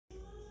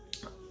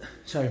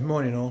So,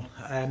 morning all.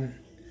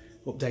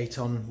 Update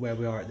on where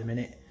we are at the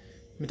minute.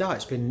 My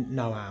diet's been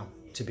no-how,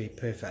 to be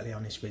perfectly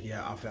honest with you.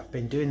 I've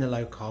been doing the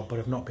low carb, but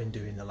I've not been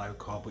doing the low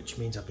carb, which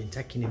means I've been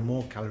taking in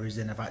more calories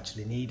than I've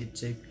actually needed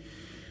to.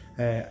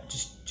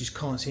 Just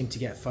can't seem to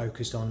get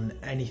focused on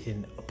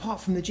anything apart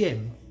from the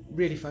gym.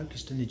 Really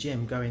focused on the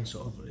gym, going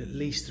sort of at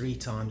least 3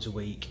 times a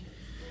week.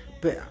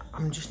 But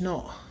I'm just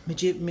not.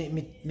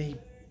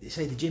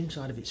 Say the gym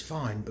side of it's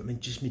fine, but my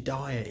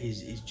diet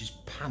is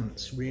just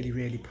pants,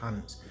 really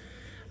pants.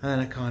 And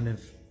then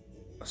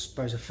I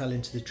suppose I fell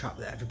into the trap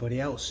that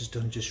everybody else has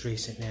done just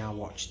recently. I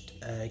watched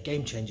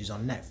Game Changers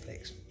on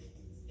Netflix,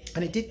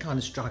 and it did kind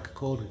of strike a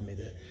chord with me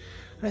that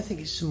I don't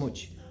think it's so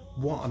much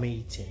what I'm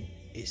eating,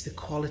 it's the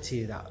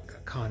quality of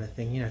that kind of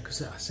thing, you know,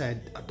 because I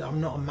said I'm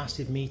not a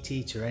massive meat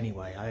eater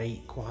anyway. I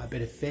eat quite a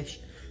bit of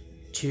fish,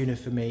 tuna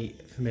for my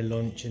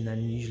lunch, and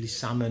then usually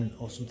salmon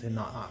or something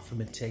like that for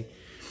my tea.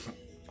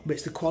 But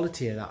it's the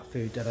quality of that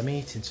food that I'm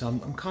eating, so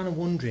I'm kind of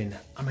wondering,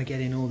 am I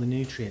getting all the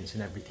nutrients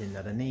and everything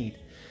that I need?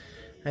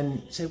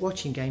 And so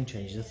watching Game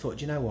Changers, I thought,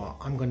 you know what,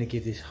 I'm going to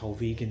give this whole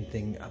vegan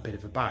thing a bit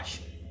of a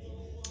bash.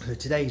 So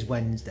today's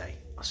Wednesday.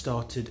 I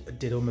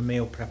did all my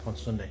meal prep on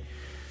Sunday,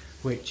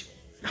 which,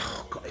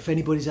 oh God, if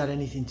anybody's had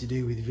anything to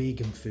do with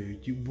vegan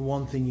food,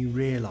 one thing you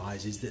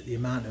realise is that the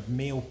amount of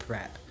meal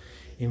prep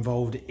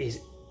involved is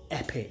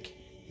epic.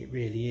 It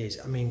really is.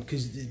 I mean,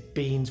 because the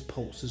beans,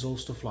 pulses, all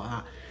stuff like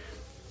that.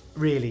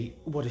 Really,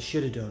 what I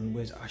should have done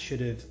was I should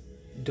have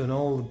done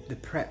all the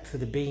prep for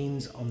the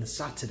beans on the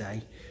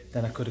Saturday,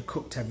 then I could have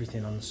cooked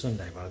everything on the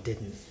Sunday, but I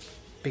didn't.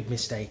 Big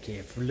mistake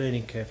here, for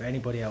learning curve for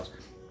anybody else.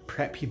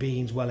 Prep your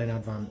beans well in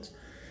advance.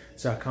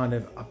 So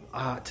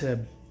I had to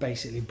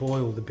basically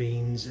boil the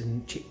beans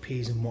and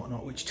chickpeas and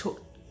whatnot, which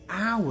took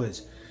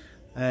hours.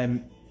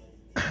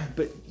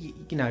 But you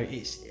know,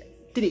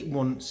 did it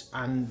once,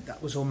 and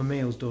that was all my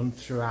meals done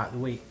throughout the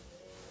week.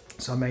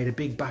 So I made a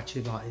big batch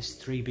of like this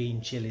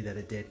 3-bean chili that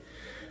I did.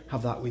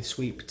 Have that with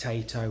sweet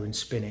potato and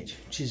spinach,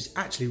 which is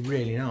actually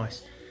really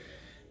nice.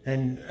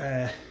 And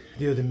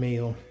the other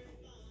meal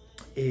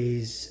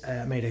is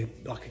I made a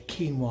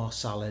quinoa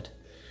salad,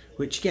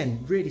 which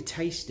again really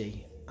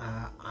tasty.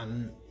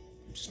 And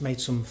just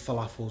made some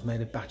falafels, made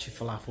a batch of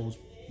falafels,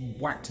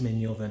 whacked them in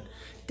the oven.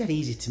 Dead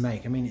easy to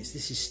make. I mean,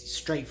 this is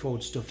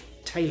straightforward stuff.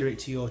 Tailor it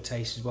to your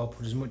taste as well.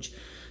 Put as much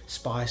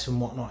spice and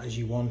whatnot as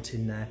you want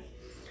in there.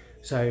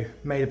 So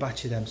made a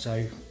batch of them.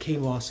 So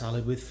quinoa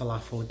salad with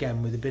falafel,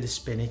 again with a bit of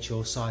spinach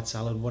or side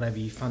salad, whatever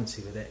you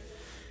fancy with it.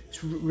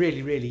 It's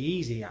really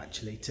easy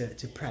actually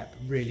to prep,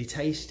 really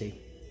tasty.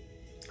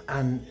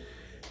 And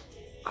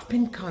I've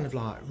been kind of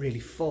like really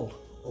full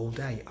all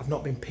day. I've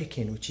not been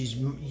picking, which is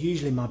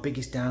usually my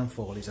biggest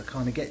downfall, is I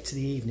kind of get to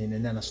the evening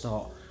and then I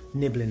start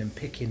nibbling and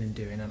picking and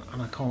doing, and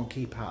I can't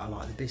keep out of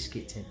like the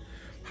biscuit tin.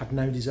 Had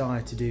no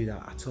desire to do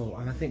that at all.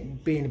 And I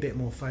think being a bit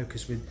more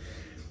focused with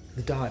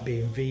the diet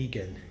being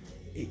vegan,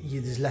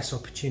 there's less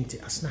opportunity.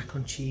 I snack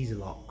on cheese a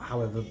lot,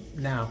 however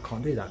now I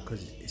can't do that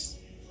because it's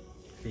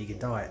a vegan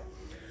diet.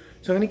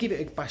 So I'm going to give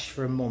it a bash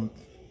for a month,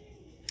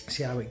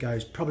 see how it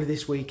goes. Probably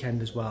this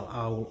weekend as well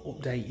I'll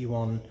update you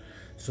on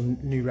some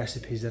new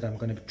recipes that I'm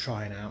going to be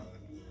trying out.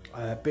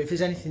 But if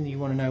there's anything that you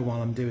want to know while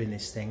I'm doing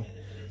this thing,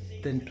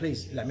 then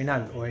please let me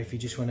know, or if you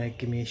just want to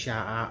give me a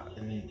shout out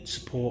and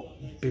support,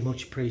 be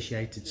much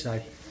appreciated.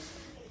 So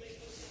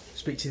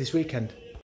speak to you this weekend.